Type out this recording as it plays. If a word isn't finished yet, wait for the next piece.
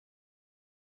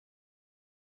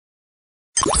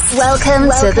Welcome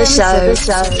to the show.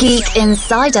 Geek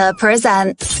Insider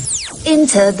presents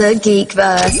Into the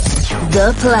Geekverse,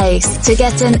 the place to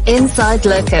get an inside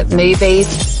look at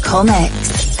movies,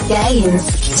 comics,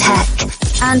 games, tech,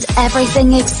 and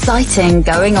everything exciting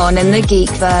going on in the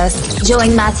Geekverse.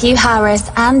 Join Matthew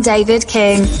Harris and David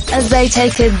King as they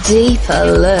take a deeper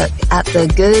look at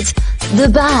the good, the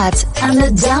bad, and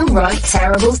the downright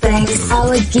terrible things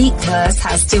our Geekverse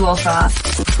has to offer.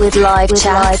 With live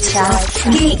chat,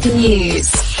 geek news,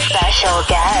 special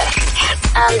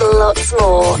guests, and lots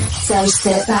more. So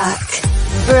sit back,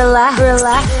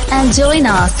 relax, and join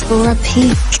us for a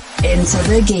peek into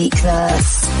the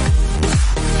Geekverse.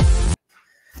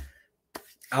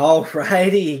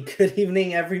 Alrighty, good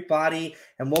evening everybody,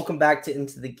 and welcome back to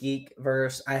Into the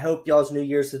Geekverse. I hope y'all's New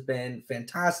Year's has been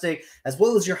fantastic, as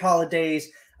well as your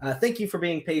holidays. Thank you for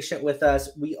being patient with us.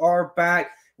 We are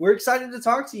back. We're excited to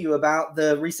talk to you about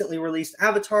the recently released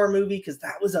Avatar movie, because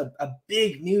that was a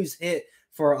big news hit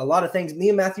for a lot of things. Me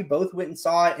and Matthew both went and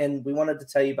saw it, and we wanted to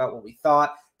tell you about what we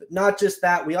thought. But not just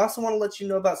that, we also want to let you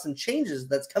know about some changes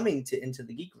that's coming to Into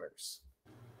the Geekverse.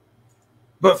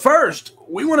 But first,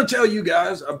 we want to tell you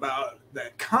guys about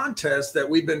that contest that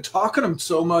we've been talking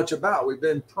so much about. We've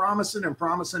been promising,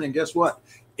 and guess what?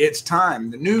 It's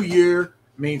time. The new year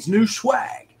means new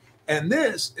swag. And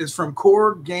this is from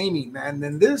Core Gaming, man.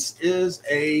 And this is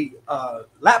a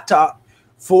laptop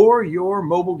for your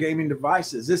mobile gaming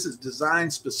devices. This is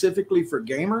designed specifically for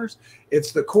gamers.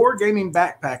 It's the Core Gaming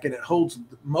Backpack, and it holds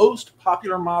the most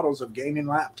popular models of gaming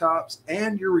laptops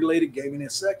and your related gaming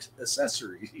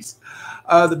accessories.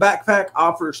 The backpack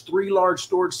offers 3 large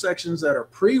storage sections that are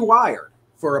pre-wired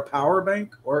for a power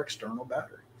bank or external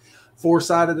battery.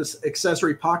 4-sided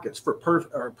accessory pockets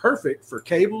are perfect for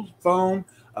cables, phone,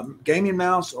 a gaming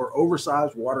mouse, or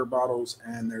oversized water bottles.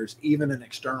 And there's even an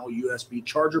external USB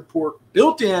charger port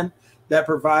built in that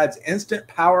provides instant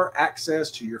power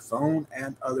access to your phone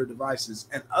and other devices.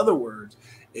 In other words,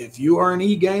 if you are an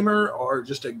e-gamer or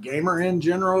just a gamer in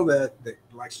general that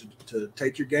likes to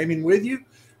take your gaming with you,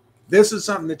 this is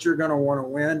something that you're going to want to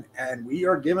win. And we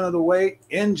are giving it away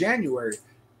in January.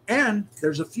 And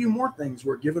there's a few more things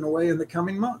we're giving away in the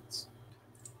coming months.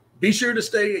 Be sure to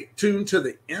stay tuned to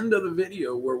the end of the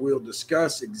video, where we'll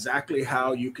discuss exactly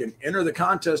how you can enter the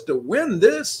contest to win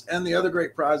this and the other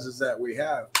great prizes that we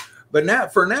have. But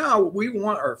now, we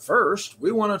want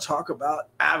to talk about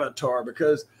Avatar,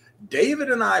 because David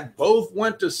and I both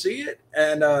went to see it,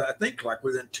 and I think like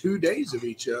within 2 days of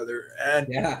each other. And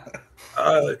yeah,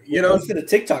 it's been a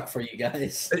TikTok for you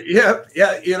guys. Yeah,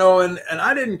 and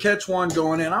I didn't catch one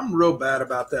going in. I'm real bad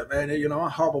about that, man. I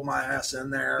hobble my ass in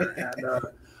there,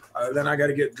 and then I got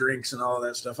to get drinks and all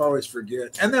that stuff. I always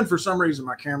forget. And then for some reason,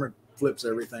 my camera flips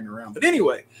everything around. But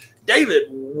anyway, David,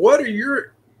 what are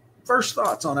your first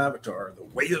thoughts on Avatar, The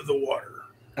Way of the Water?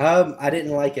 I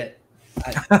didn't like it.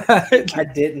 I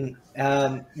didn't.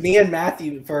 Me and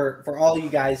Matthew, for all you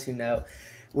guys who know,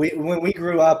 when we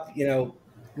grew up,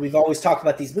 we've always talked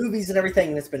about these movies and everything,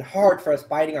 and it's been hard for us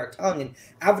biting our tongue. And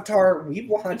Avatar, we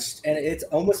watched, and it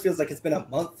almost feels like it's been a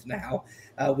month now.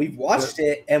 We've watched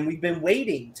it, and we've been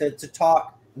waiting to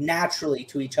talk naturally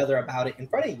to each other about it in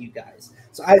front of you guys.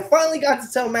 So I finally got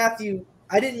to tell Matthew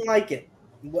I didn't like it.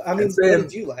 I mean, what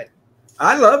did you like?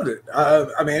 I loved it.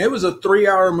 It was a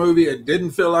 3-hour movie. It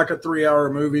didn't feel like a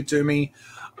 3-hour movie to me.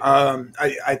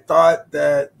 I thought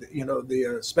that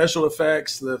the special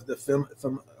effects, the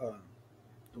film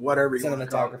whatever you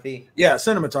cinematography. Yeah,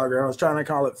 cinematography. I was trying to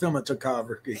call it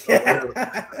filmatography.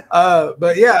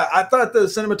 But yeah, I thought the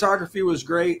cinematography was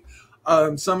great.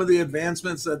 Some of the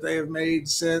advancements that they have made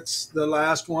since the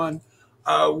last one,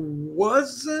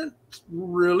 wasn't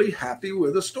really happy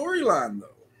with the storyline though.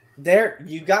 There,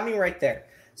 you got me right there.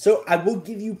 So I will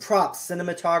give you props.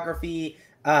 Cinematography,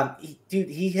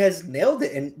 he has nailed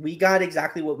it, and we got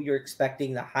exactly what we were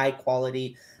expecting, the high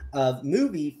quality of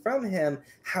movie from him.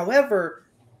 However,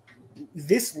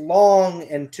 this long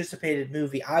anticipated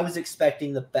movie, I was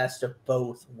expecting the best of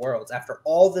both worlds. After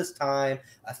all this time,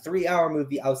 a 3-hour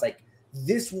movie, I was like,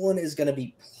 this one is going to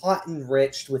be plot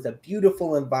enriched with a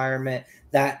beautiful environment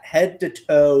that head to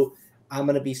toe I'm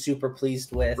going to be super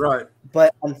pleased with. Right.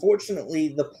 But unfortunately,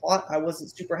 the plot I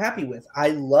wasn't super happy with. I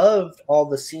loved all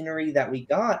the scenery that we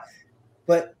got,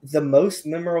 but the most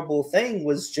memorable thing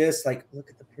was just like, look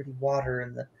at the pretty water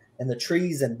and the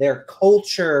trees and their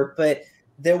culture. But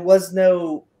there was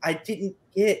no, I didn't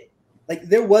get, like,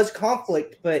 there was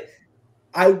conflict, but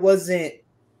I wasn't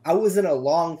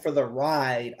along for the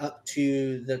ride up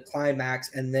to the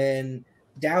climax and then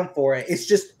down for it. It's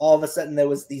just all of a sudden there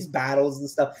was these battles and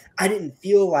stuff. I didn't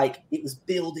feel like it was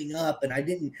building up, and I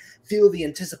didn't feel the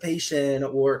anticipation,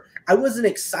 or I wasn't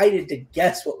excited to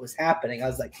guess what was happening. I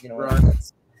was like, you know, right.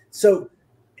 So,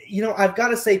 you know, I've got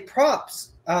to say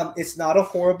props. It's not a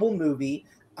horrible movie.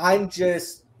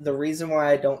 The reason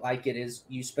why I don't like it is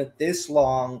you spent this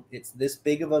long, it's this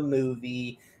big of a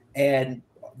movie, and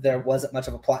there wasn't much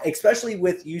of a plot, especially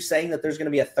with you saying that there's going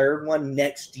to be a third one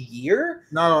next year.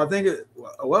 No, I think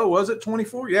was it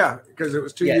 24? Yeah, because it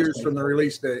was 2 years 24. From the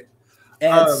release date.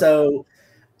 And so,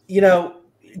 you know,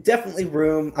 definitely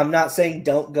room. I'm not saying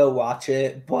don't go watch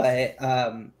it, but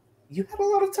you had a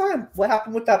lot of time. What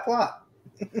happened with that plot?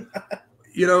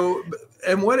 You know,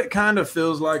 and what it kind of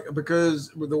feels like,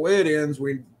 because with the way it ends,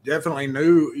 we definitely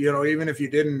knew, you know, even if you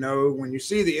didn't know, when you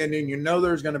see the ending, you know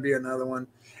there's going to be another one.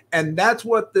 And that's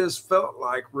what this felt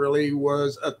like, really,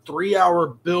 was a 3-hour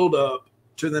buildup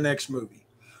to the next movie.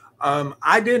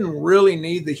 I didn't really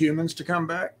need the humans to come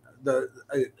back. With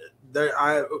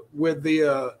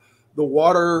the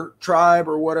water tribe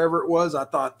or whatever it was, I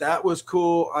thought that was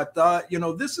cool. I thought, you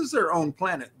know, this is their own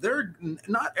planet.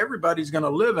 Not everybody's going to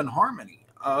live in harmony.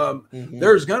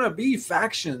 There's going to be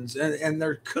factions, and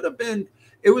there could have been.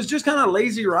 It was just kind of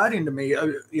lazy writing to me,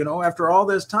 you know, after all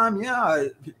this time. Yeah,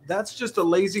 that's just a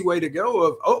lazy way to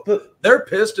go but they're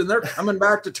pissed and they're coming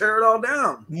back to tear it all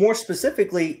down. More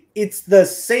specifically, it's the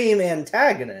same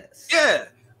antagonist. Yeah.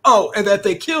 Oh, and that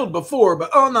they killed before, but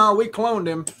oh no, we cloned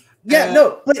him. Yeah,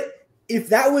 no, but if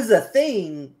that was a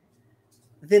thing,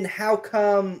 then how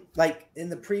come, like, in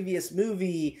the previous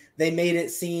movie, they made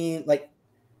it seem like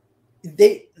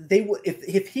they would,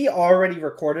 if he already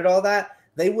recorded all that,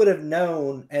 they would have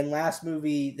known, and last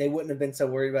movie they wouldn't have been so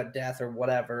worried about death or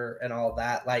whatever and all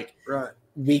that. Like, right,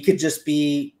 we could just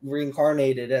be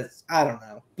reincarnated as, I don't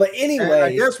know. But anyway,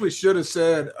 I guess we should have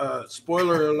said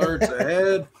spoiler alerts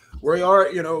ahead. We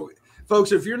are, you know,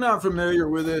 folks, if you're not familiar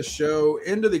with this show,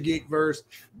 Into the Geekverse,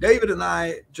 David and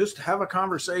I just have a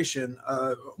conversation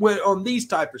on these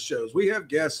type of shows. We have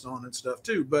guests on and stuff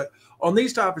too, but on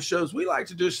these type of shows, we like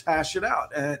to just hash it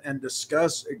out and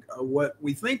discuss what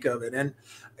we think of it. And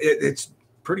it's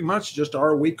pretty much just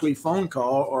our weekly phone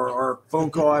call, or our phone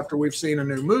call after we've seen a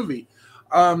new movie.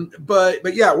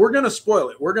 But yeah, we're going to spoil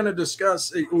it. We're going to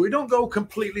discuss. We don't go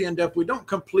completely in depth. We don't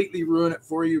completely ruin it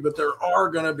for you, but there are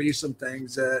going to be some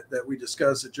things that we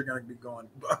discuss that you're going to be going,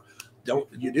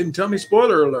 you didn't tell me,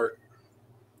 spoiler alert.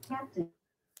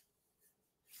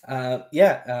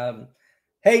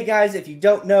 Hey guys, if you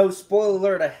don't know, spoiler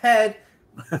alert ahead,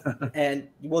 and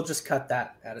we'll just cut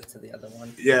that, add it to the other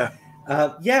one. Yeah.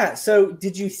 So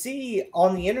did you see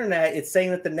on the internet, it's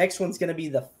saying that the next one's going to be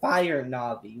the Fire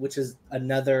Na'vi, which is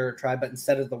another tribe, but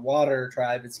instead of the Water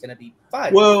tribe, it's going to be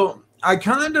fire. Well, I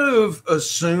kind of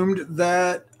assumed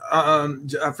that.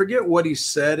 I forget what he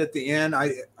said at the end.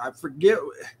 I forget.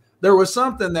 There was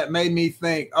something that made me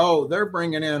think, oh, they're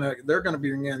going to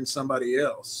bring in somebody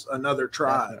else, another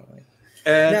tribe. Definitely.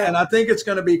 And I think it's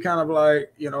going to be kind of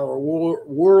like, you know, a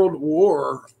world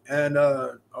war and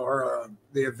or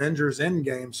the Avengers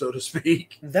Endgame, so to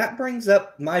speak. That brings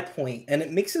up my point, and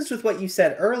it mixes with what you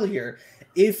said earlier.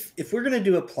 If we're going to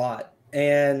do a plot,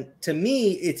 and to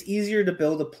me, it's easier to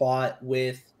build a plot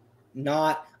with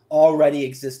not already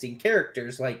existing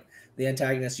characters, like the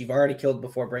antagonist you've already killed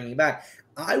before bringing back.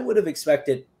 I would have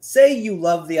expected, say you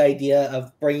love the idea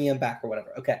of bringing him back or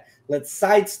whatever. Okay, let's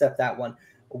sidestep that one.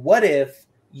 What if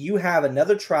you have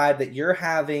another tribe that you're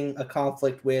having a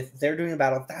conflict with, they're doing a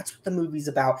battle, that's what the movie's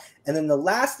about, and then the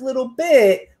last little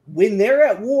bit, when they're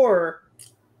at war,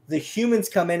 the humans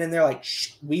come in and they're like,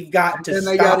 shh, we've got to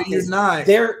stop this. Unite.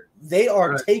 They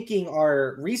are taking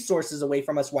our resources away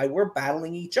from us while we're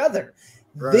battling each other.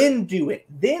 Right. Then do it.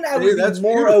 Then I would be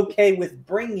more okay with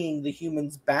bringing the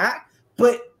humans back,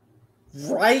 but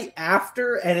right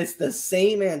after, and it's the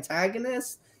same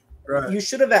antagonist, right, you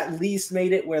should have at least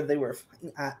made it where they were,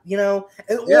 you know,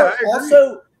 or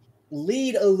also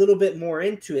lead a little bit more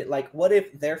into it. Like, what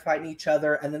if they're fighting each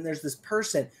other, and then there's this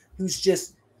person who's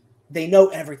just, they know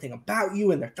everything about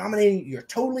you and they're dominating you. You're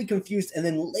totally confused. And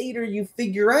then later you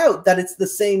figure out that it's the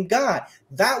same guy.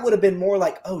 That would have been more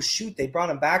like, oh, shoot, they brought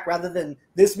him back, rather than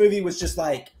this movie was just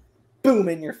like, boom,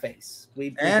 in your face.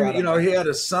 And, you know, he had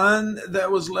a son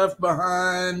that was left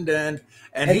behind, and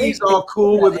he's all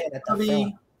cool with it.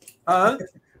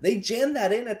 They jammed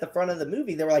that in at the front of the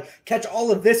movie. They were like, catch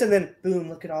all of this, and then boom,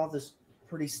 look at all this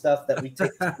pretty stuff that we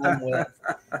take time with.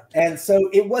 And so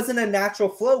it wasn't a natural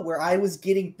flow where I was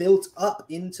getting built up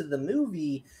into the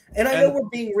movie. And I know we're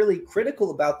being really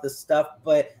critical about this stuff,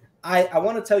 but I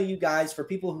want to tell you guys, for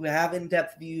people who have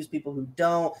in-depth views, people who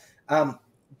don't,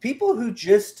 people who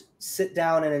just sit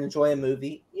down and enjoy a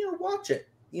movie, watch it.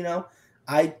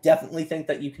 I definitely think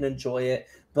that you can enjoy it.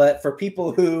 But for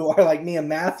people who are like me and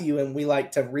Matthew, and we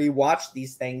like to rewatch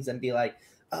these things and be like,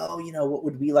 oh, what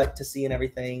would we like to see and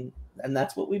everything? And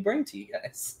that's what we bring to you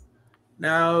guys.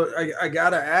 Now, I got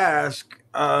to ask,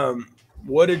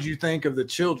 what did you think of the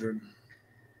children?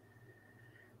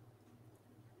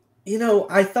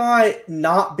 I thought,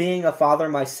 not being a father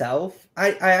myself,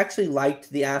 I actually liked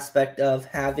the aspect of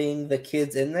having the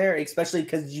kids in there, especially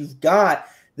because you've got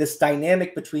this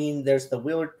dynamic between, there's the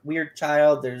weird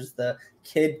child, there's the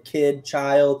kid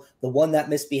child, the one that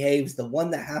misbehaves, the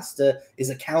one that is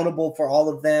accountable for all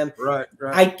of them. Right.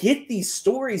 I get these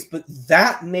stories, but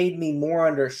that made me more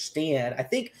understand. I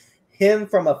think him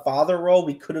from a father role,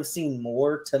 we could have seen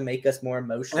more to make us more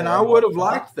emotional. And I would have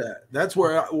liked that. That's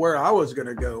where I was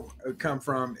going to come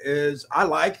from, is I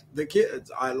liked the kids.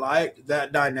 I liked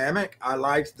that dynamic. I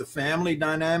liked the family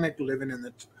dynamic, living in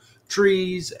the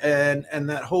trees and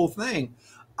that whole thing.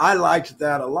 I liked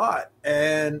that a lot.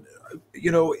 And,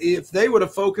 if they would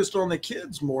have focused on the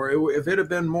kids more, if it had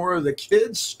been more of the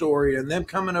kids' story and them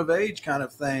coming of age kind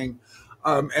of thing,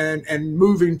 and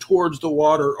moving towards the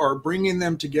water, or bringing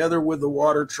them together with the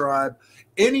water tribe,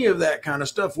 any of that kind of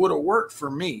stuff would have worked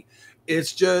for me.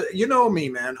 It's just, me,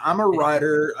 man, I'm a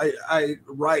writer. I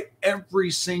write every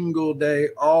single day,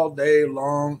 all day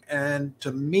long. And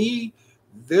to me,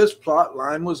 this plot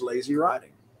line was lazy writing.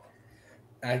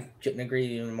 I couldn't agree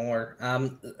even more.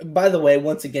 By the way,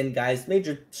 once again, guys,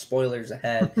 major spoilers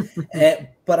ahead.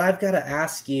 But I've got to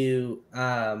ask you,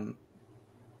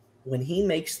 when he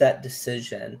makes that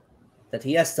decision that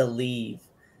he has to leave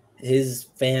his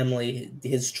family,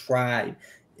 his tribe,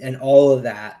 and all of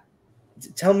that,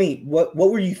 tell me, what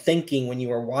were you thinking when you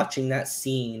were watching that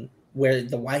scene where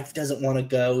the wife doesn't want to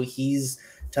go? He's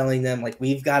telling them, like,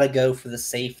 we've got to go for the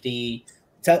safety.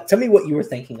 Tell me what you were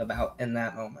thinking about in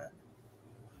that moment.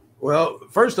 Well,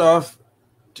 first off,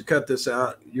 to cut this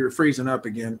out, you're freezing up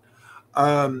again.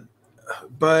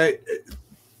 But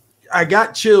I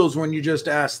got chills when you just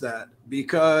asked that,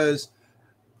 because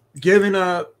giving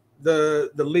up the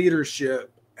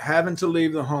leadership, having to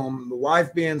leave the home, the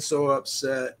wife being so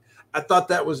upset, I thought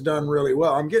that was done really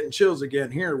well. I'm getting chills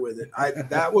again here with it.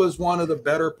 That was one of the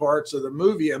better parts of the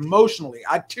movie emotionally.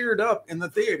 I teared up in the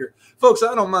theater. Folks,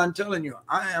 I don't mind telling you,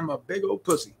 I am a big old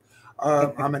pussy.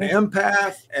 I'm an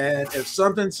empath, and if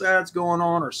something sad's going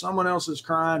on or someone else is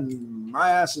crying, my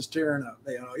ass is tearing up.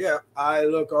 Yeah, I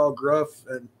look all gruff,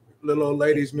 and little old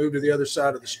ladies move to the other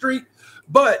side of the street,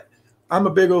 but I'm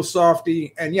a big old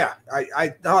softy. And yeah, I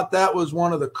thought that was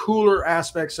one of the cooler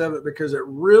aspects of it, because it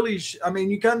really,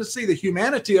 you kind of see the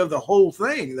humanity of the whole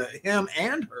thing, him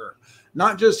and her,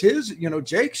 not just his,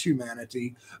 Jake's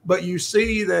humanity, but you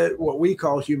see that what we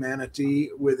call humanity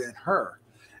within her.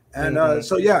 And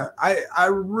so, yeah, I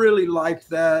really liked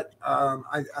that.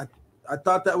 I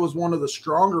thought that was one of the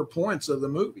stronger points of the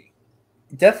movie.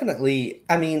 Definitely.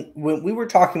 When we were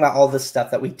talking about all this stuff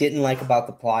that we didn't like about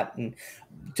the plot, and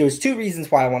there's two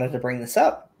reasons why I wanted to bring this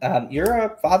up. You're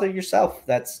a father yourself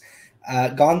that's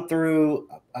gone through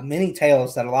many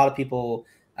tales that a lot of people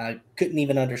couldn't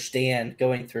even understand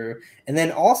going through. And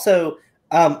then also,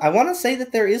 I want to say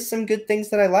that there is some good things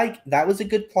that I like. That was a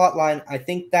good plot line. I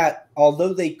think that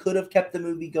although they could have kept the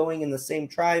movie going in the same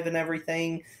tribe and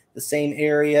everything, the same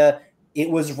area, it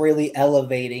was really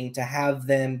elevating to have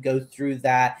them go through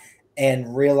that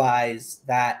and realize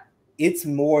that it's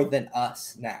more than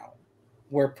us now.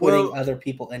 We're putting other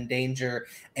people in danger,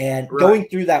 and going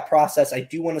through that process, I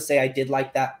do want to say I did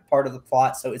like that part of the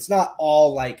plot. So it's not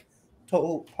all like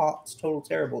total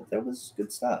terrible. There was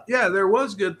good stuff. Yeah, there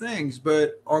was good things,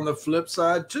 but on the flip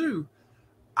side too,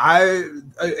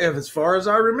 as far as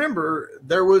I remember,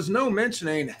 there was no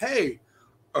mentioning, hey,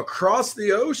 across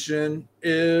the ocean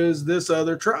is this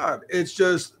other tribe. It's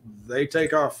just they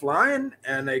take off flying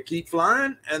and they keep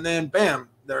flying, and then bam,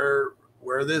 they're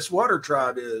where this water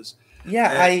tribe is.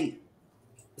 Yeah,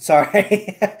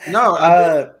 sorry.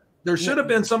 No, there should have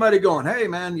been somebody going, hey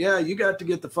man, yeah, you got to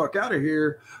get the fuck out of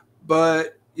here.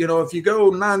 But, if you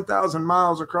go 9,000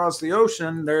 miles across the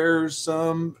ocean, there's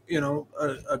some,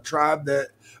 a tribe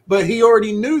but he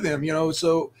already knew them,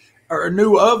 or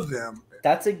knew of them.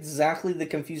 That's exactly the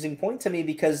confusing point to me,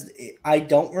 because I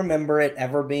don't remember it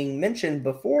ever being mentioned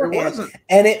beforehand.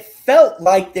 And it felt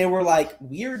like they were like,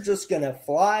 we're just going to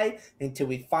fly until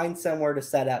we find somewhere to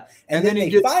set up. And then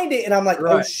they find it, and I'm like,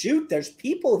 oh, shoot, there's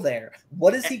people there.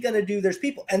 What is he going to do? There's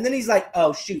people. And then he's like,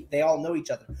 oh, shoot, they all know each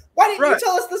other. Why didn't you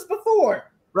tell us this before?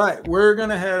 Right. We're going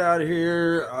to head out of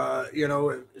here.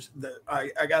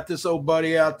 I got this old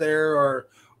buddy out there,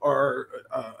 or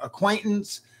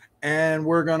acquaintance. and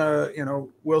we're gonna,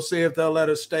 we'll see if they'll let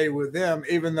us stay with them,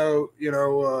 even though,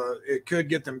 it could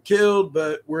get them killed,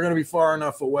 but we're gonna be far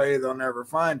enough away they'll never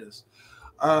find us.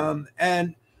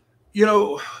 And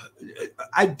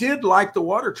I did like the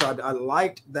water tribe. I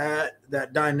liked that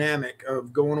dynamic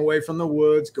of going away from the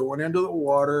woods, going into the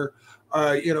water.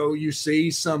 You see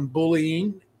some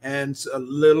bullying and a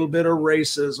little bit of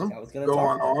racism going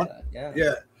on.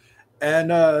 Yeah. And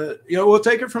we'll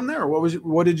take it from there.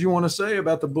 What did you want to say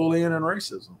about the bullying and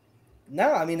racism?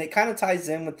 No, I mean, it kind of ties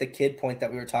in with the kid point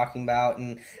that we were talking about,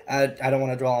 and I don't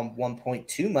want to draw on one point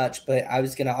too much, but I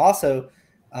was going to also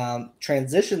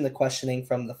transition the questioning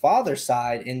from the father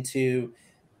side into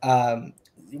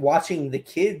watching the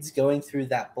kids going through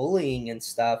that bullying and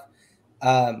stuff.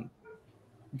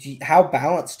 How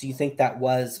balanced do you think that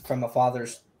was from a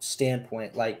father's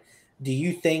standpoint? Like, do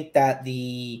you think that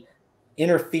the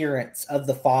interference of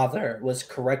the father was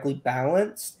correctly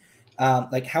balanced?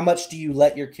 Like, how much do you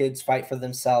let your kids fight for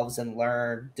themselves and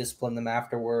learn, discipline them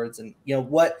afterwards? And,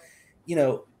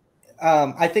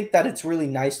 I think that it's really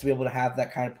nice to be able to have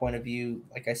that kind of point of view.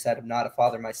 Like I said, I'm not a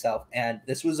father myself, and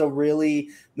this was a really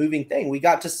moving thing. We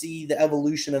got to see the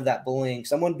evolution of that bullying,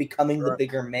 someone becoming the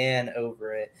bigger man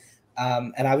over it.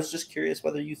 And I was just curious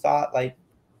whether you thought, like...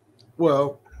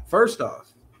 Well, first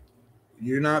off,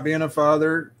 you not being a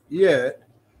father yet,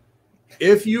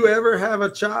 if you ever have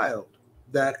a child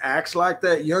that acts like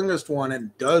that youngest one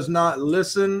and does not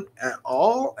listen at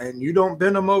all, and you don't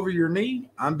bend them over your knee,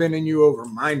 I'm bending you over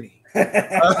my knee.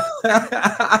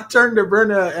 I turned to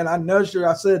Brenda and I nudged her.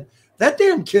 I said, that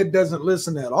damn kid doesn't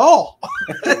listen at all.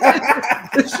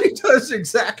 She does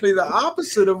exactly the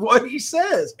opposite of what he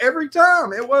says every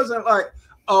time. It wasn't like,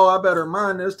 oh, I better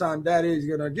mind this time, Daddy's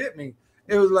going to get me.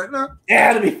 It was like, no.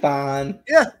 Yeah, it'll be fine.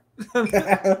 Yeah.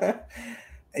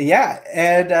 Yeah.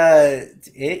 And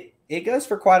it goes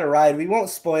for quite a ride. We won't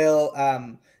spoil.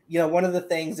 One of the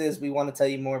things is we want to tell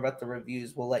you more about the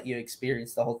reviews. We'll let you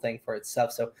experience the whole thing for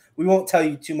itself. So we won't tell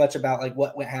you too much about like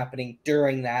what went happening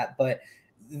during that, but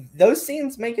those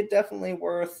scenes make it definitely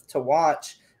worth to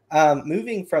watch.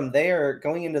 Moving from there,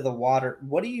 going into the water,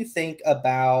 what do you think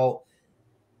about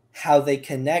how they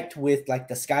connect with like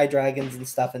the sky dragons and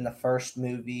stuff in the first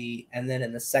movie, and then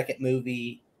in the second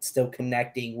movie, still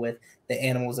connecting with the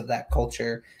animals of that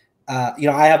culture? I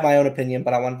have my own opinion,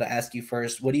 but I wanted to ask you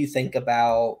first. What do you think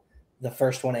about the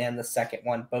first one and the second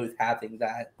one, both having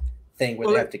that thing where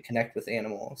they have to connect with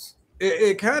animals?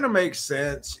 It kind of makes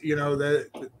sense,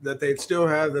 that they'd still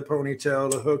have the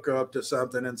ponytail to hook up to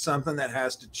something and something that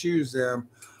has to choose them.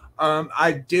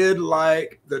 I did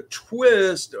like the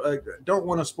twist. I don't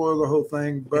want to spoil the whole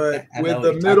thing, but with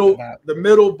the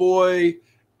middle boy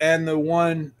and the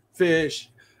one fish,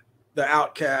 the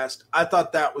outcast, I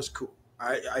thought that was cool.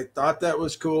 I thought that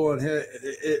was cool, and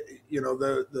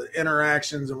the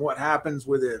interactions and what happens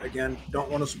with it. Again, don't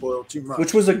want to spoil too much.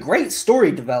 Which was a great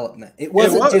story development. It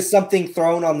wasn't just something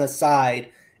thrown on the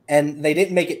side, and they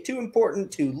didn't make it too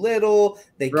important, too little.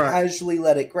 They casually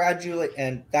let it graduate,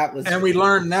 and that was. And we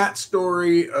learned that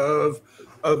story of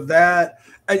that.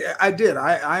 I did.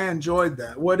 I enjoyed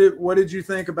that. What did you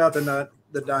think about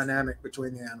the dynamic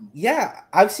between the animals? Yeah,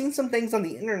 I've seen some things on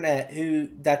the internet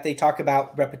that they talk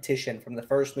about repetition from the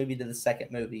first movie to the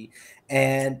second movie.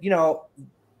 And,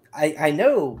 I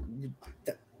know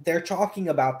they're talking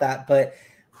about that, but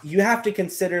you have to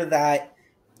consider that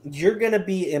you're going to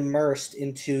be immersed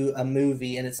into a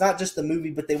movie, and it's not just the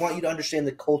movie, but they want you to understand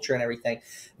the culture and everything.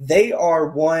 They are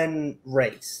one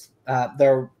race.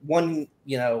 They're one,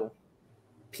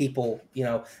 people,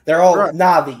 they're all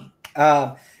Na'vi.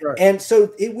 And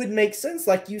so it would make sense,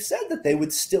 like you said, that they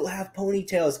would still have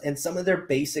ponytails and some of their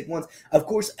basic ones. Of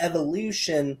course,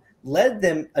 evolution led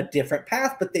them a different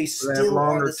path, but they still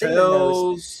are the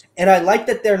same. And I like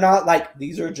that they're not like,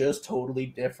 these are just totally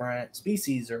different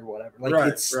species or whatever.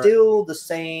 Like it's still the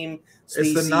same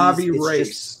species. It's the Na'vi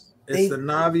race. It's the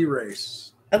Na'vi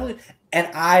race. And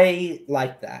I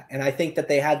like that. And I think that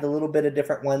they had the little bit of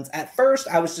different ones. At first,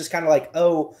 I was just kind of like,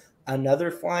 oh, another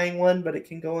flying one, but it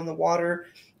can go in the water.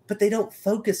 But they don't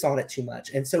focus on it too much.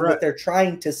 And so what they're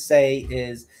trying to say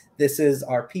is, this is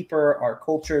our peeper, our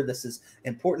culture. This is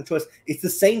important to us. It's the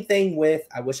same thing with,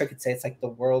 I wish I could say it's like the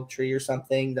world tree or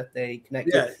something that they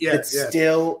connect to. It's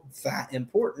still that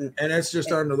important. And it's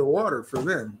just under the water for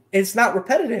them. It's not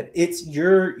repetitive. It's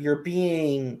you're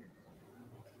being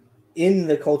in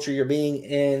the culture. You're being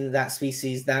in that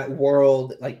species, that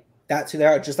world. Like that's who they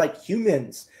are. Just like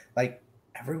humans. Like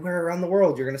everywhere around the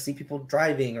world, you're going to see people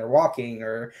driving or walking,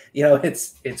 or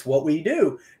it's what we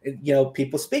do.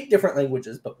 People speak different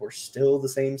languages, but we're still the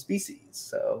same species.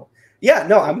 So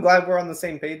I'm glad we're on the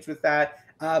same page with that.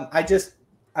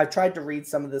 I tried to read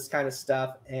some of this kind of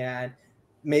stuff and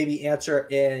maybe answer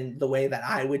in the way that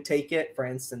I would take it. For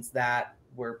instance, that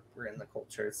we're in the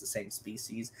culture, it's the same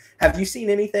species. Have you seen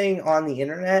anything on the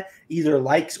internet, either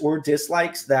likes or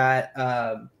dislikes, that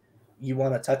you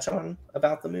want to touch on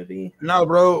about the movie? No,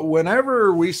 bro.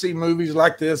 Whenever we see movies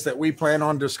like this that we plan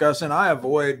on discussing, I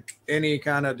avoid any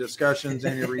kind of discussions,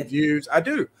 any reviews. I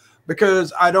do,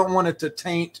 because I don't want it to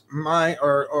taint my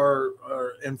or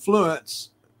influence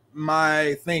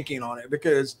my thinking on it,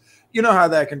 because you know how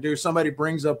that can do. Somebody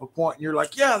brings up a point and you're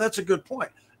like, yeah, that's a good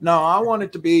point. No, I want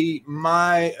it to be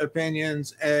my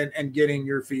opinions and getting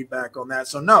your feedback on that.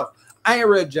 So no, I ain't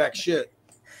read jack shit.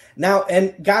 Now,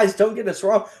 and guys, don't get us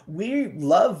wrong. We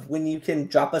love when you can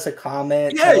drop us a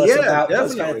comment, tell us about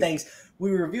those kind of things.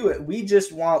 We review it. We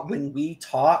just want, when we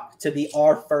talk, to be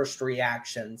our first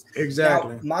reactions.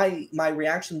 Exactly. Now, my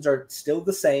reactions are still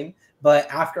the same, but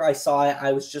after I saw it,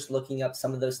 I was just looking up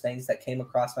some of those things that came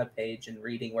across my page and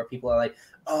reading where people are like,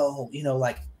 oh,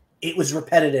 like, it was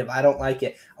repetitive. I don't like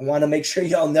it. I want to make sure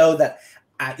y'all know that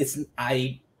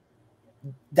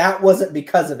that wasn't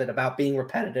because of it, about being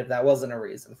repetitive. That wasn't a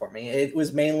reason for me. It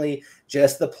was mainly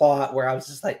just the plot, where I was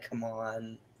just like, come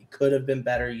on, it could have been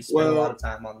better. You spent a lot of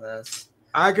time on this.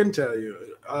 I can tell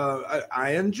you,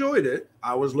 I enjoyed it.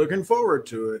 I was looking forward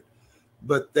to it,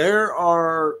 but there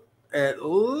are at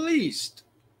least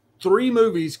 3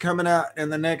 movies coming out in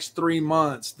the next 3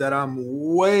 months that I'm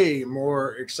way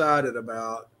more excited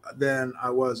about than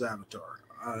I was Avatar.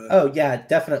 Oh yeah,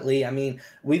 definitely. I mean,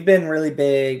 we've been really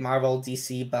big Marvel,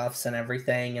 DC buffs and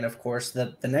everything, and of course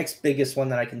the next biggest one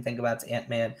that I can think about is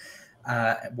Ant-Man,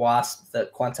 Wasp,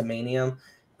 the Quantumanium,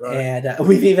 right. And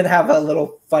we've even have a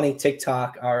little funny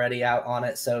TikTok already out on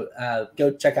it. So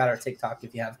go check out our TikTok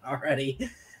if you haven't already.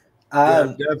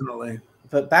 Yeah, definitely.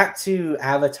 But back to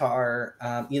Avatar,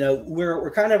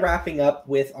 we're kind of wrapping up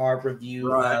with our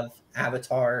review of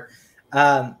Avatar.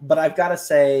 But I've got to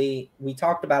say, we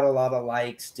talked about a lot of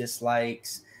likes,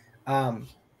 dislikes.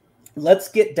 Let's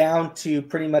get down to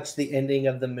pretty much the ending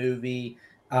of the movie.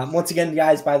 Once again,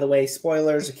 guys, by the way,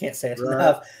 spoilers, I can't say it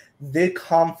enough. The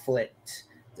conflict.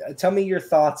 Tell me your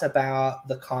thoughts about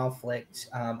the conflict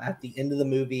at the end of the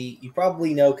movie. You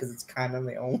probably know, because it's kind of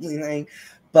the only thing.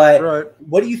 But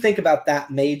what do you think about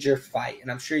that major fight?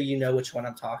 And I'm sure you know which one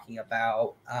I'm talking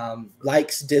about.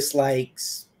 Likes,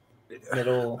 dislikes,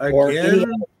 middle, or any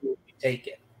other you take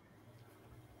it.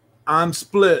 I'm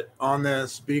split on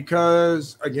this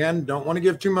because, again, don't want to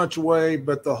give too much away,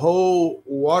 but the whole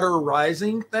water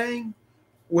rising thing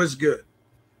was good.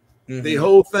 Mm-hmm. The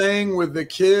whole thing with the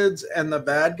kids and the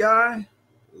bad guy,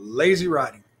 lazy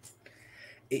writing.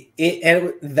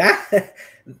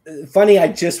 Funny, I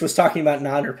just was talking about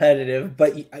non-repetitive,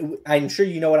 but I'm sure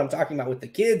you know what I'm talking about with the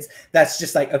kids. That's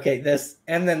just like, okay, this,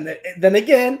 and then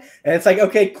again, and it's like,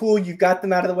 okay, cool, you got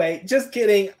them out of the way. Just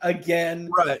kidding, again.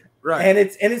 Right. And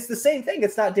it's the same thing.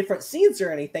 It's not different scenes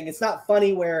or anything. It's not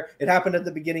funny where it happened at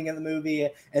the beginning of the movie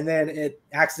and then it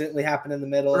accidentally happened in the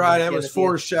middle. Right, it was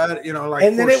foreshadowing,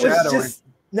 and then it was just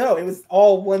it was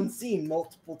all one scene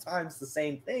multiple times, the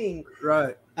same thing.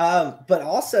 Right. But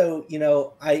also,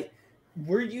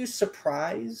 were you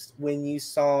surprised when you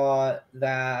saw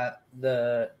that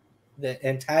the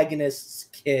antagonist's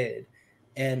kid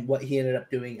and what he ended up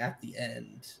doing at the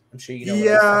end? I'm sure you know.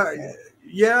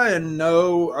 Yeah, and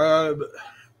no.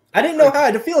 I didn't know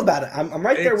how to feel about it. I'm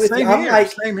right there with you. I'm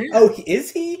like, oh,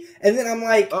 is he? And then I'm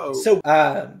like, so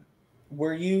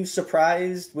were you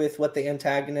surprised with what the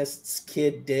antagonist's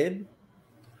kid did?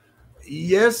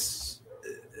 Yes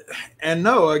and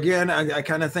no. Again, I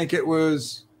kind of think it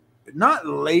was not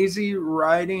lazy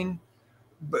writing,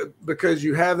 but because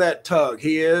you have that tug.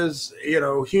 He is,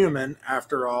 human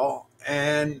after all.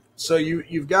 And so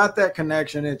you've got that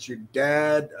connection. It's your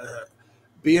dad.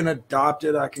 Being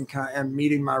adopted, I can and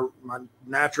meeting my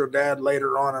natural dad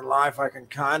later on in life, I can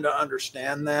kind of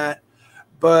understand that.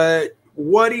 But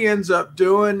what he ends up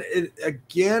doing, it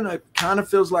kind of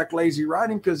feels like lazy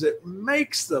writing because it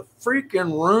makes the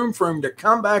freaking room for him to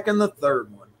come back in the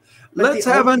third one. Let's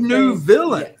have a new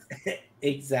villain. Yeah,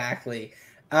 exactly.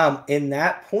 In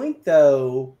that point,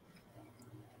 though,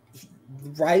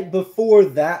 right before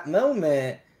that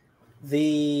moment,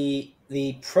 the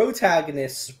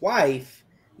protagonist's wife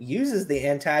uses the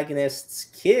antagonist's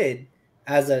kid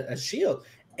as a shield,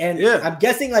 and I'm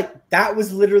guessing like that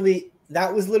was literally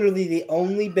the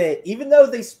only bit. Even though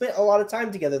they spent a lot of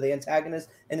time together, the antagonist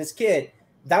and his kid,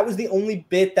 that was the only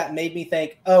bit that made me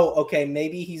think, oh, okay,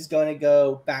 maybe he's going to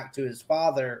go back to his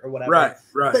father or whatever.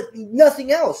 Right. But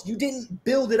nothing else. You didn't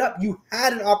build it up. You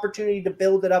had an opportunity to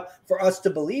build it up for us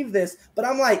to believe this. But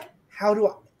I'm like, how do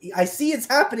I? I see it's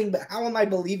happening, but how am I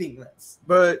believing this?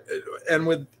 But, and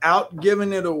without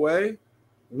giving it away,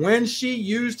 when she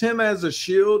used him as a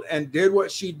shield and did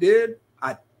what she did,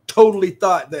 I totally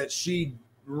thought that she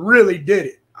really did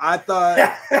it. I thought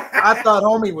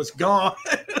homie was gone.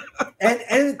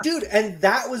 and dude, and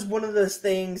that was one of those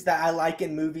things that I like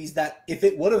in movies, that if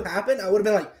it would have happened, I would have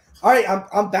been like, all right,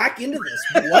 I'm back into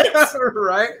this. What?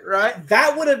 Right.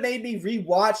 That would have made me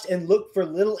rewatch and look for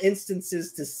little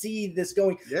instances to see this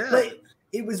going. Yeah. But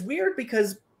it was weird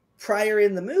because prior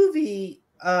in the movie,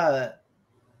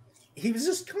 he was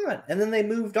just gone, and then they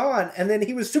moved on, and then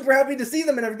he was super happy to see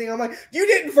them and everything. I'm like, you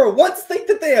didn't for once think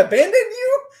that they abandoned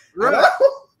you? Right.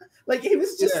 Like, he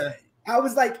was just, I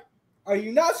was like, are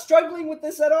you not struggling with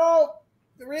this at all?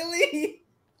 Really?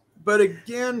 But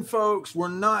again, folks, we're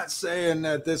not saying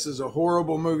that this is a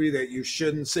horrible movie that you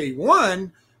shouldn't see.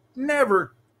 One,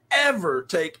 never, ever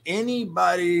take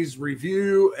anybody's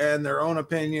review and their own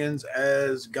opinions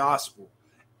as gospel.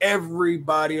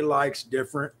 Everybody likes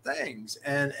different things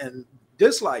and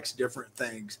dislikes different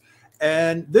things.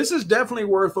 And this is definitely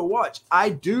worth a watch. I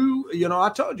told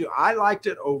you, I liked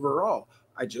it overall.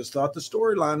 I just thought the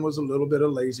storyline was a little bit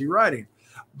of lazy writing.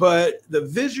 But the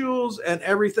visuals and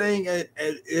everything,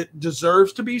 it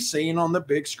deserves to be seen on the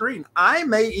big screen. I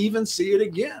may even see it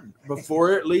again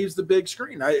before it leaves the big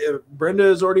screen. Brenda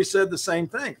has already said the same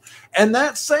thing. And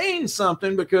that's saying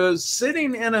something, because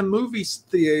sitting in a movie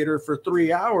theater for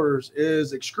 3 hours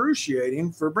is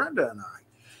excruciating for Brenda and I.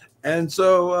 And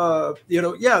so,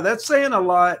 that's saying a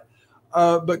lot.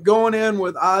 But going in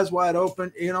with eyes wide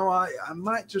open, I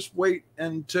might just wait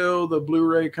until the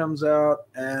Blu-ray comes out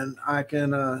and I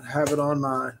can have it on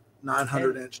my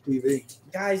 900-inch TV.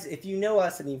 Guys, if you know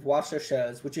us and you've watched our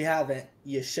shows, which you haven't,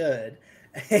 you should.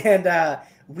 And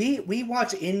we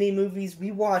watch indie movies.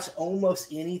 We watch almost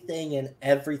anything and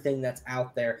everything that's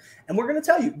out there. And we're going to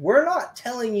tell you, we're not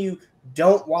telling you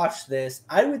don't watch this.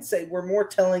 I would say we're more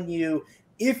telling you,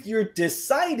 if you're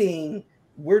deciding,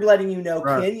 we're letting you know,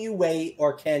 Can you wait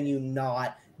or can you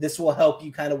not? This will help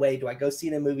you kind of weigh. Do I go see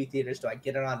it in movie theaters? Do I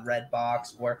get it on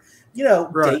Redbox? Or,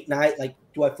 date night? Like,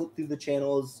 do I flip through the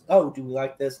channels? Oh, do we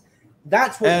like this?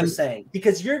 That's what we're saying.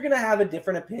 Because you're going to have a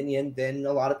different opinion than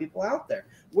a lot of people out there.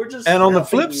 We're just... And on the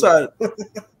flip side...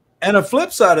 and a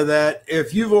flip side of that,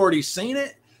 if you've already seen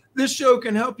it, this show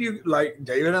can help you. Like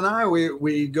David and I,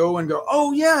 we go and go,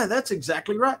 oh, yeah, that's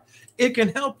exactly right. It can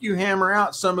help you hammer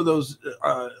out some of those...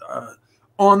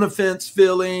 on the fence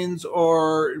feelings,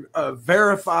 or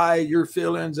verify your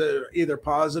feelings are either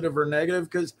positive or negative.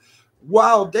 Because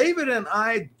while David and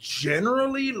I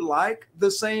generally like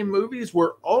the same movies,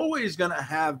 we're always going to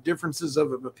have differences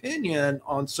of opinion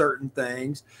on certain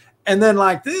things. And then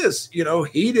like this,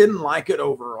 he didn't like it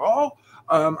overall.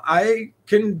 I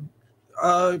can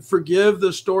forgive the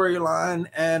storyline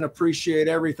and appreciate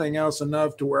everything else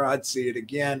enough to where I'd see it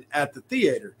again at the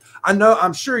theater.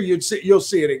 I'm sure you'll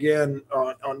see it again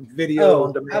on video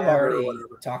on demand. I've already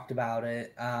talked about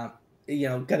it.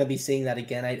 Going to be seeing that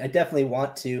again. I definitely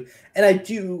want to, and I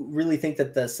do really think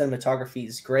that the cinematography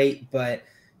is great. But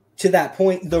to that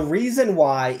point, the reason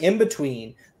why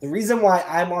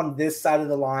I'm on this side of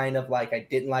the line of like I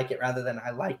didn't like it rather than I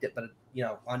liked it, but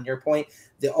on your point,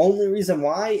 the only reason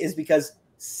why is because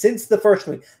since the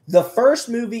first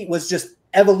movie was just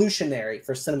evolutionary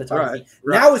for cinematography.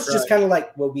 Now it's just kind of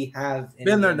like what we have.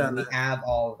 Been there, done that. We have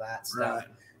all of that stuff. Right.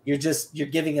 You're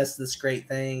giving us this great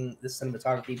thing, this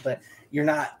cinematography, but you're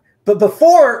not. But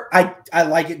before, I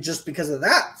like it just because of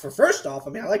that. For first off,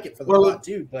 I like it for the plot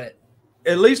too, but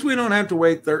at least we don't have to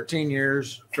wait 13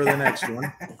 years for the next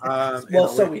one.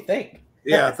 We think.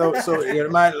 Yeah, so it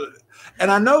might.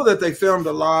 And I know that they filmed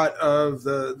a lot of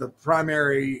the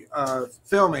primary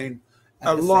filming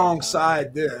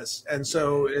alongside this. And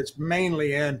so it's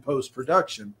mainly in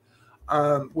post-production,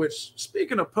 which,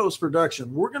 speaking of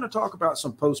post-production, we're going to talk about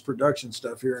some post-production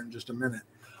stuff here in just a minute.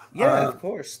 Yeah, of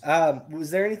course.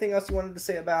 Was there anything else you wanted to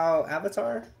say about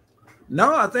Avatar?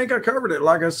 No, I think I covered it.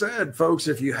 Like I said, folks,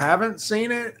 if you haven't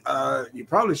seen it, you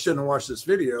probably shouldn't watch this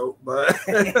video, but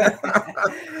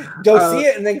go see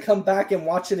it and then come back and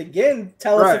watch it again.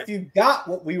 Tell us if you got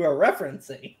what we were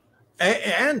referencing.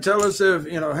 And tell us if,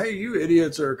 hey, you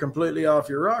idiots are completely off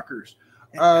your rockers.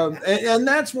 And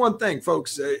that's one thing,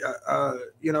 folks.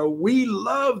 We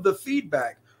love the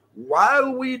feedback.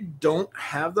 While we don't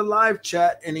have the live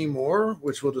chat anymore,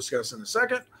 which we'll discuss in a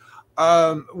second,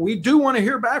 we do want to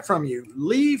hear back from you.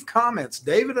 Leave comments.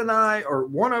 David and I, or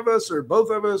one of us or both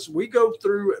of us, we go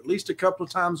through at least a couple of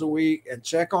times a week and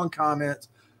check on comments,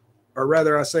 or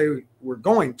rather I say we're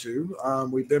going to.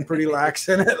 We've been pretty lax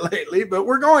in it lately, but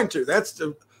we're going to. That's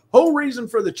the whole reason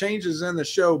for the changes in the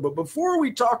show. But before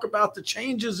we talk about the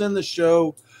changes in the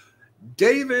show,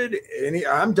 David,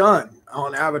 I'm done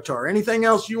on Avatar. Anything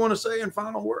else you want to say in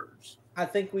final words? I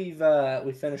think we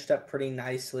finished up pretty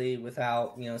nicely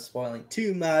without spoiling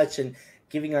too much and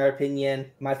giving our opinion.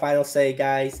 My final say,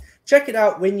 guys, check it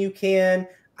out when you can.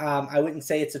 I wouldn't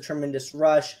say it's a tremendous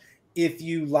rush. If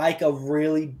you like a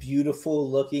really beautiful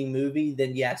looking movie,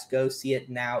 then yes, go see it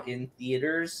now in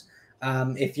theaters.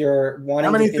 If you're wanting,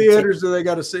 how many theaters do they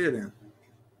got to see it in?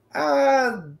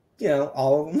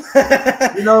 All of them.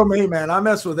 You know me, man. I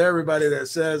mess with everybody that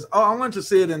says, "Oh, I want to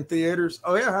see it in theaters."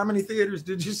 Oh yeah, how many theaters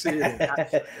did you see it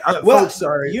in? Well, folks,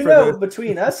 sorry.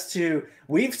 Between us two,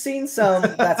 we've seen some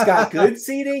that's got good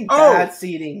seating, bad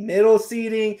seating, middle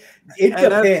seating. It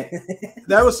depends.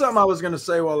 That was something I was going to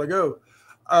say a while ago.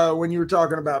 When you were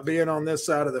talking about being on this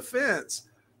side of the fence,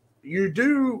 you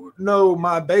do know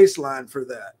my baseline for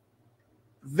that.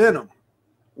 Venom.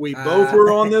 We both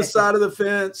were on this side of the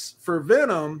fence for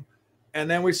Venom. And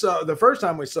then we saw the first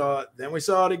time we saw it, then we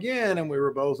saw it again, and we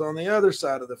were both on the other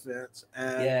side of the fence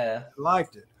and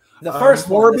liked it. The first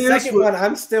one, the second one,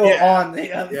 I'm still on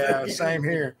the other. Yeah, same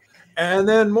here. And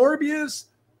then Morbius,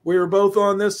 we were both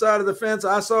on this side of the fence.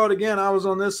 I saw it again. I was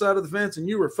on this side of the fence, and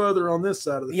you were further on this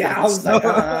side of the fence. Yeah, I was like,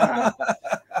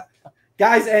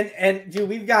 guys, and dude,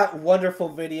 we've got wonderful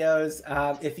videos.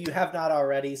 If you have not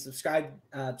already, subscribe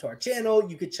to our channel.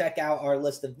 You could check out our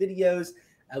list of videos.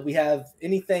 We have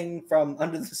anything from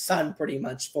under the sun pretty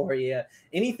much for you.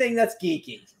 Anything that's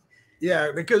geeky.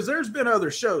 Yeah, because there's been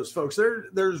other shows, folks.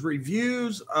 There's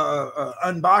reviews,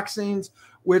 unboxings,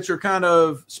 which are kind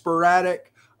of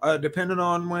sporadic, depending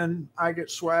on when I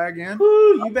get swag in.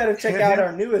 Woo, you better check out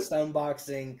our newest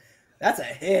unboxing. That's a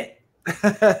hit.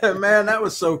 Man, that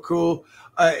was so cool.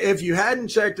 If you hadn't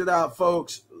checked it out,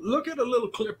 folks, look at a little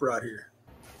clip right here.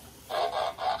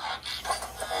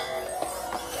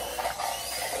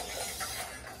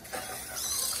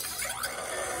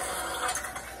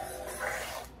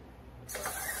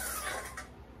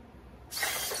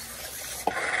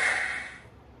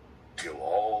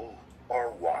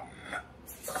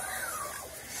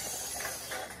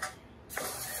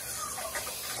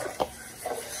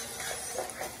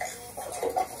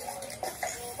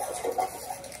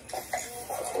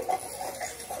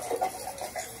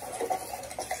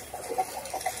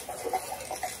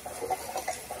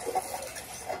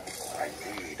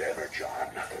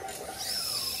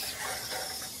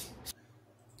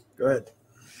 Go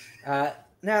ahead.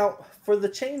 Now, for the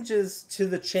changes to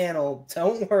the channel,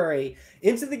 don't worry.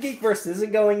 Into the Geekverse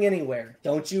isn't going anywhere.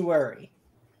 Don't you worry.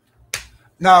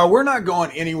 No, we're not going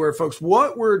anywhere, folks.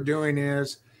 What we're doing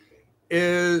is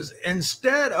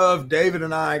instead of David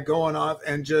and I going off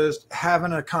and just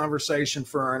having a conversation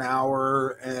for an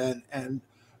hour and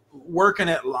working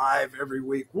it live every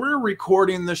week, we're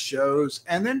recording the shows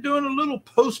and then doing a little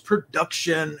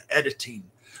post-production editing,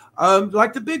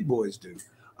 like the big boys do.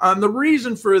 The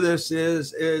reason for this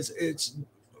is it's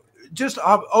just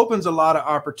opens a lot of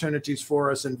opportunities for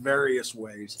us in various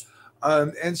ways.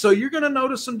 And so you're going to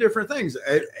notice some different things.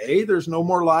 There's no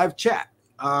more live chat.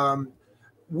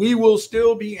 We will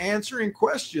still be answering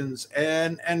questions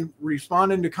and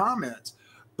responding to comments.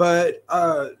 But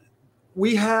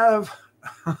we have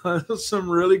some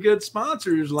really good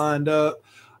sponsors lined up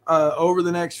over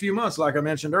the next few months. Like I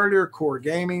mentioned earlier, Core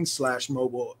Gaming /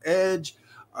 Mobile Edge.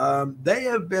 They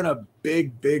have been a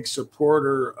big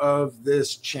supporter of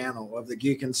this channel, of the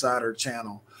Geek Insider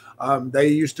channel. They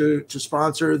used to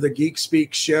sponsor the Geek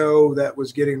Speak show that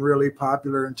was getting really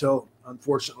popular until,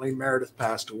 unfortunately, Meredith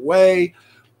passed away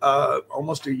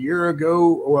almost a year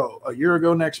ago. Well, a year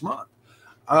ago next month.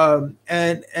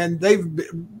 And they've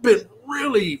been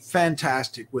really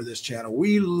fantastic with this channel.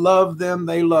 We love them.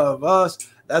 They love us.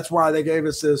 That's why they gave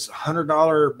us this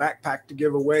 $100 backpack to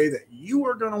give away that you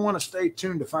are going to want to stay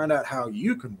tuned to find out how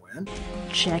you can win.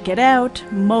 Check it out.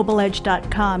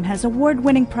 MobileEdge.com has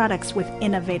award-winning products with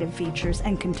innovative features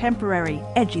and contemporary,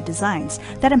 edgy designs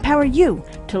that empower you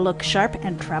to look sharp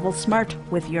and travel smart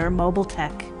with your mobile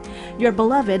tech. Your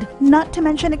beloved, not to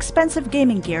mention expensive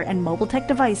gaming gear and mobile tech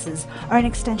devices are an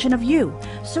extension of you,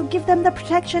 so give them the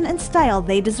protection and style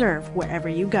they deserve wherever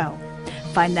you go.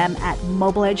 Find them at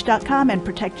MobileEdge.com and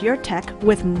protect your tech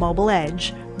with Mobile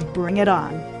Edge. Bring it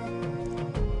on.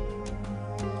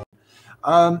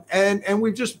 And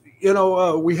we've just,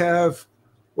 we have,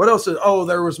 what else?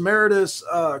 There was Meredith's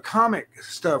comic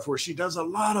stuff where she does a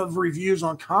lot of reviews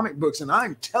on comic books. And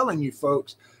I'm telling you,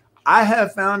 folks, I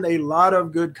have found a lot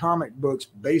of good comic books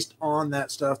based on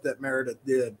that stuff that Meredith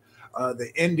did.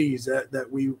 The indies that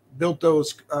we built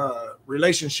those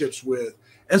relationships with.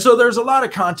 And so there's a lot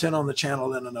of content on the channel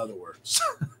then, in other words.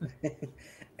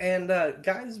 And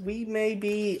guys, we may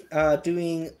be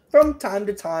doing from time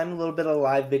to time a little bit of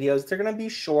live videos. They're going to be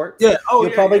short. Yeah. Oh,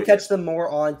 You'll probably catch them more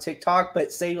on TikTok,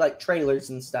 but say like trailers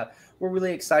and stuff. We're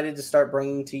really excited to start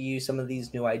bringing to you some of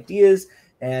these new ideas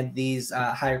and these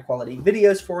higher quality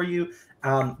videos for you.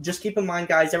 Just keep in mind,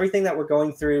 guys, everything that we're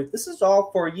going through, this is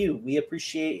all for you. We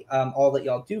appreciate all that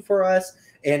y'all do for us.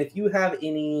 And if you have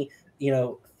any,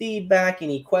 feedback,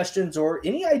 any questions, or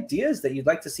any ideas that you'd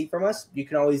like to see from us, you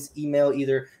can always email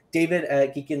either David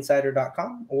at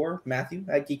geekinsider.com or Matthew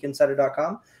at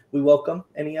geekinsider.com. We welcome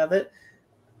any of it.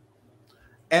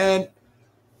 And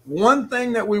one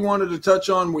thing that we wanted to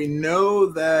touch on, we know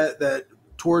that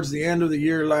towards the end of the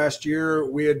year last year,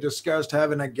 we had discussed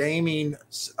having a gaming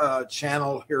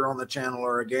channel here on the channel,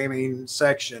 or a gaming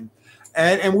section.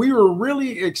 And we were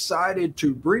really excited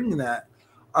to bring that.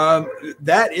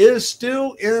 That is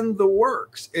still in the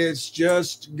works. It's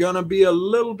just going to be a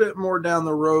little bit more down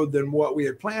the road than what we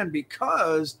had planned,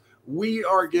 because we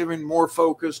are giving more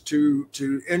focus to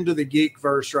Into the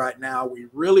Geekverse right now. We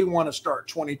really want to start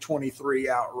 2023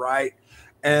 out right.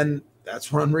 And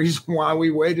that's one reason why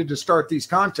we waited to start these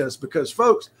contests, because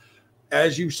folks,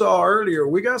 as you saw earlier,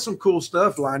 we got some cool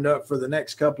stuff lined up for the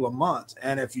next couple of months.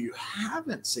 And if you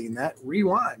haven't seen that,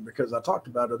 rewind, because I talked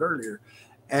about it earlier.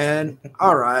 And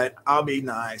all right, I'll be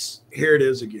nice. Here it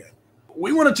is again.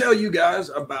 We want to tell you guys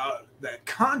about that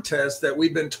contest that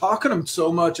we've been talking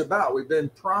so much about. We've been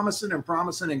promising and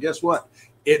promising, and guess what?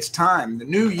 It's time. The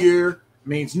new year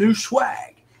means new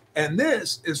swag. And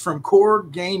this is from Core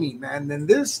Gaming, man. And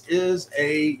this is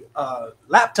a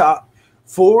laptop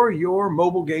for your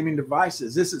mobile gaming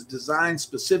devices. This is designed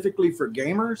specifically for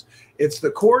gamers. It's the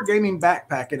Core Gaming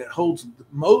Backpack, and it holds the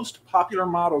most popular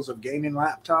models of gaming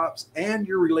laptops and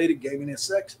your related gaming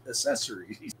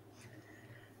accessories.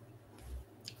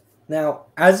 Now,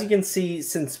 as you can see,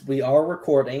 since we are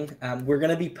recording, we're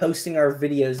going to be posting our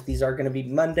videos. These are going to be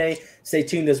Monday. Stay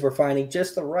tuned, as we're finding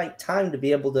just the right time to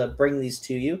be able to bring these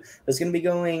to you. It's going to be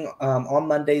going on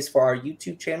Mondays for our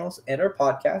YouTube channels and our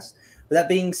podcast. With that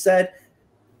being said,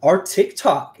 our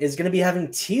TikTok is going to be having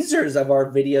teasers of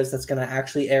our videos that's going to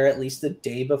actually air at least the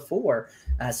day before.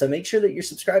 So make sure that you're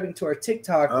subscribing to our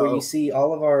TikTok where you see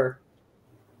all of our...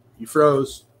 You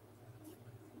froze.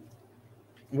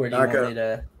 Where do you want me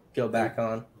to go back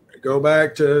on? Go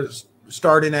back to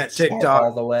starting at TikTok. Start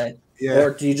all the way. Yeah.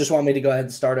 Or do you just want me to go ahead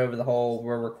and start over the whole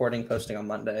we're recording, posting on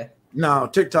Monday? No,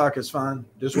 TikTok is fine.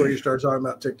 Just where you start talking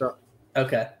about TikTok.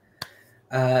 Okay.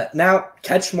 Now,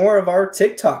 catch more of our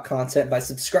TikTok content by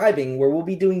subscribing, where we'll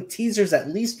be doing teasers at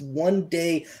least one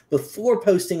day before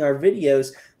posting our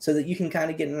videos so that you can kind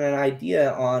of get an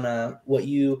idea on what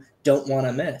you don't want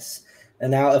to miss. And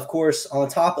now, of course, on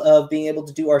top of being able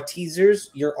to do our teasers,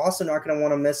 you're also not going to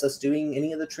want to miss us doing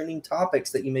any of the trending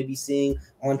topics that you may be seeing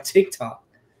on TikTok.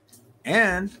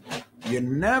 And you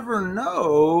never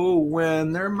know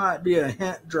when there might be a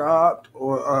hint dropped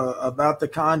or about the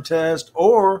contest,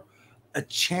 or a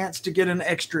chance to get an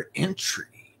extra entry.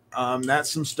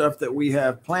 That's some stuff that we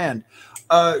have planned.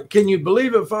 Can you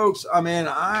believe it, folks? I mean,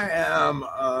 I am,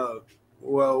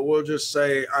 well, we'll just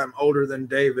say I'm older than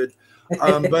David.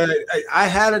 But I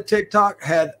had a TikTok,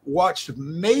 had watched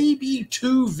maybe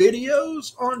 2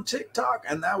 videos on TikTok,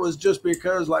 and that was just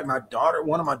because, like,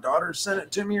 one of my daughters sent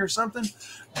it to me or something.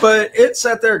 But it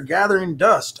sat there gathering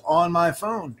dust on my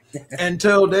phone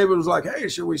until David was like, hey,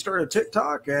 should we start a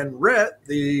TikTok? And Rhett,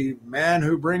 the man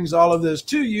who brings all of this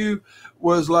to you,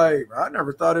 was like, I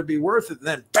never thought it'd be worth it. And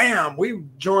then, bam, we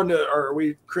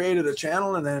we created a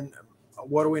channel, and then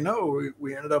what do we know?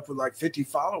 We ended up with like 50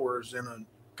 followers in a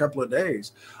couple of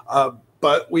days.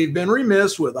 But we've been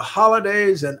remiss with the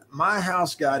holidays, and my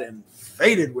house got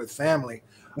invaded with family.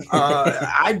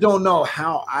 I don't know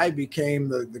how I became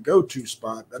the go-to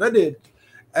spot, but I did.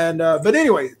 And but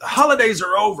anyway, the holidays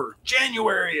are over.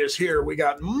 January is here. We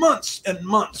got months and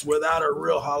months without a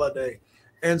real holiday.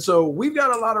 And so we've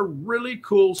got a lot of really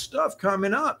cool stuff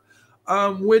coming up,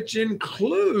 which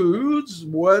includes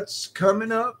what's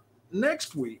coming up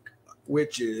next week,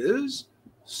 which is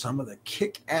some of the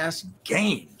kick-ass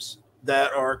games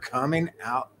that are coming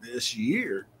out this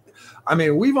year. I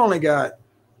mean, we've only got,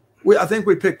 I think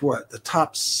we picked what, the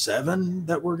top 7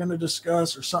 that we're going to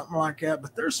discuss or something like that,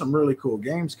 but there's some really cool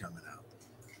games coming out.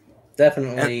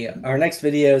 Definitely. Our next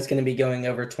video is going to be going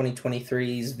over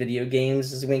 2023's video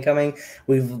games as been coming.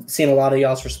 We've seen a lot of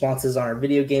y'all's responses on our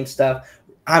video game stuff.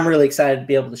 I'm really excited to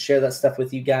be able to share that stuff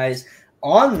with you guys.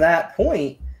 On that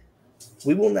point,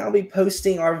 we will now be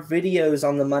posting our videos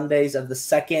on the Mondays of the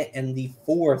 2nd and the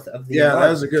 4th of the month. Yeah, that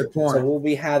was a good point. So we'll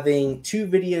be having 2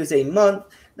 videos a month.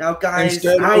 Now, guys,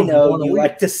 Instead I of know one a you week.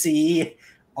 like to see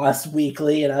us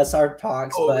weekly and us our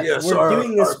talks, Oh, but yes, we're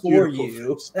doing this our for beautiful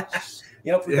you. faces.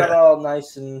 Yep, we Yeah. got it all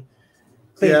nice and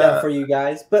cleaned Yeah. up for you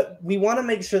guys. But we want to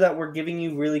make sure that we're giving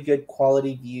you really good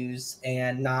quality views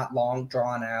and not long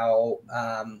drawn out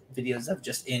videos of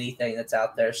just anything that's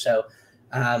out there. So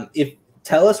if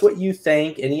tell us what you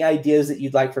think, any ideas that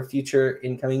you'd like for future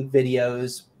incoming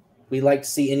videos. We'd like to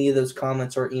see any of those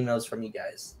comments or emails from you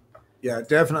guys. Yeah,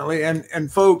 definitely.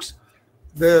 And folks,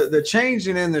 the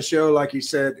changing in the show, like you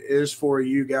said, is for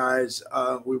you guys.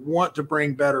 We want to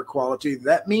bring better quality.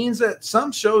 That means that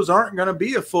some shows aren't going to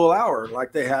be a full hour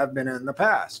like they have been in the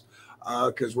past,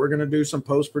 because we're going to do some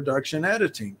post-production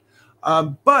editing.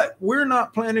 But we're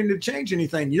not planning to change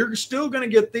anything. You're still going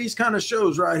to get these kind of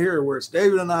shows right here where it's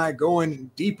David and I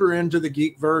going deeper into the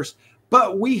Geekverse,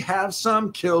 but we have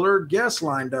some killer guests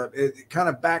lined up. It kind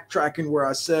of backtracking where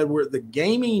I said where the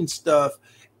gaming stuff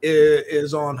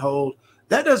is on hold.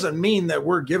 That doesn't mean that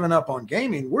we're giving up on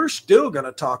gaming. We're still going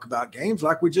to talk about games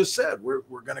like we just said. We're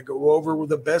going to go over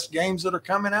the best games that are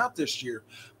coming out this year.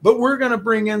 But we're going to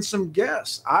bring in some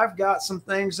guests. I've got some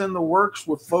things in the works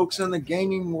with folks in the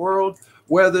gaming world,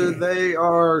 whether they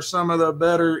are some of the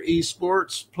better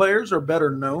esports players or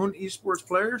better known esports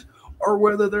players, or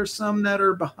whether there's some that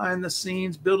are behind the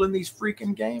scenes building these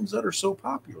freaking games that are so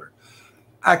popular.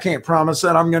 I can't promise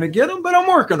that I'm going to get them, but I'm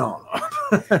working on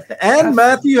them. And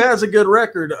Matthew has a good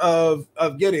record of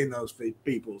getting those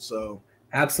people. So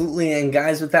absolutely. And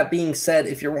guys, with that being said,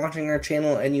 if you're watching our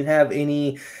channel and you have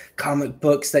any comic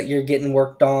books that you're getting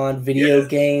worked on, video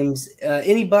games,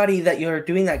 anybody that you're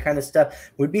doing that kind of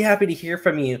stuff, we'd be happy to hear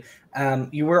from you.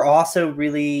 You were also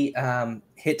really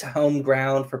hit home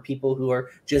ground for people who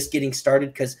are just getting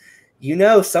started, because you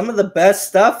know, some of the best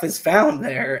stuff is found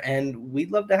there, and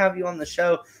we'd love to have you on the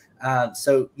show.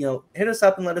 So, you know, hit us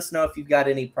up and let us know if you've got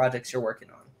any projects you're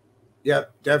working on.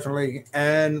 Yep, definitely.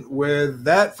 And with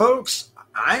that, folks,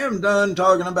 I am done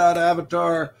talking about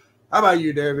Avatar. How about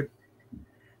you, David?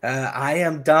 I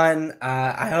am done.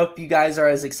 I hope you guys are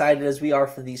as excited as we are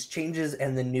for these changes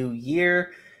and the new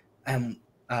year.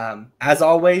 As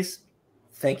always,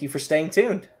 thank you for staying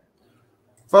tuned.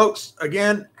 Folks,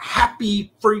 again,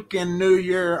 happy freaking New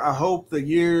Year. I hope the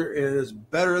year is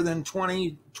better than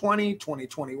 2020,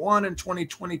 2021, and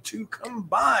 2022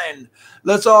 combined.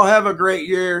 Let's all have a great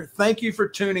year. Thank you for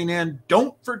tuning in.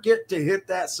 Don't forget to hit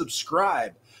that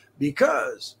subscribe,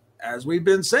 because, as we've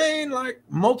been saying like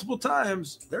multiple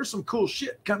times, there's some cool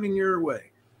shit coming your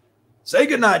way. Say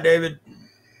goodnight, David.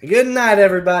 Good night,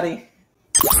 everybody.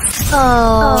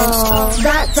 Oh,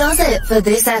 that does it for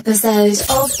this episode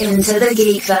of Into the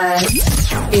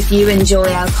Geekverse. If you enjoy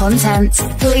our content,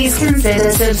 please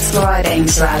consider subscribing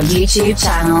to our YouTube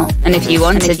channel. And if you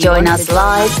want to join us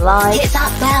live, hit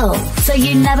that bell so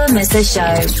you never miss a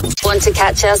show. Want to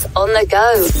catch us on the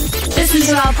go? Listen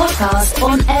to our podcast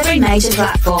on every major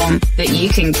platform, but you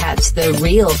can catch the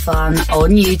real fun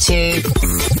on YouTube.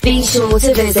 Be sure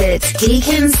to visit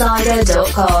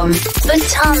geekinsider.com for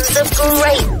tons of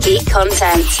great geek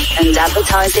content and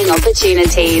advertising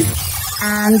opportunities.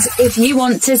 And if you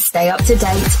want to stay up to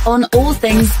date on all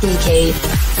things geeky,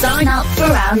 sign up for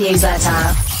our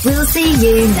newsletter. We'll see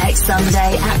you next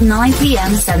Sunday at 9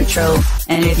 p.m. Central.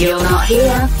 And if you're not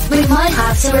here, we might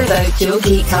have to revoke your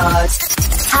geek card.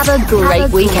 Have a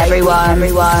great week, everyone.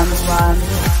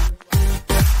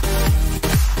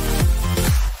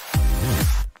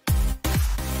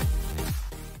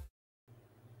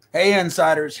 Hey,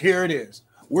 insiders, here it is.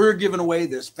 We're giving away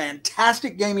this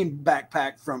fantastic gaming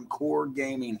backpack from Core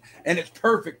Gaming, and it's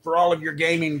perfect for all of your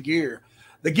gaming gear.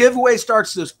 The giveaway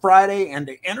starts this Friday, and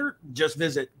to enter, just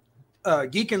visit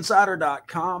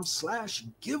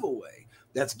geekinsider.com/giveaway.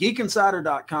 That's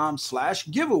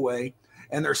geekinsider.com/giveaway.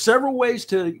 And there's several ways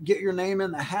to get your name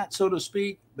in the hat, so to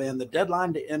speak. And the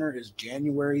deadline to enter is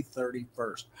January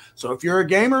 31st. So if you're a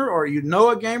gamer or you know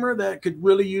a gamer that could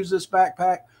really use this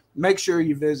backpack, make sure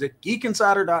you visit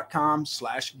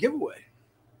geekinsider.com/giveaway.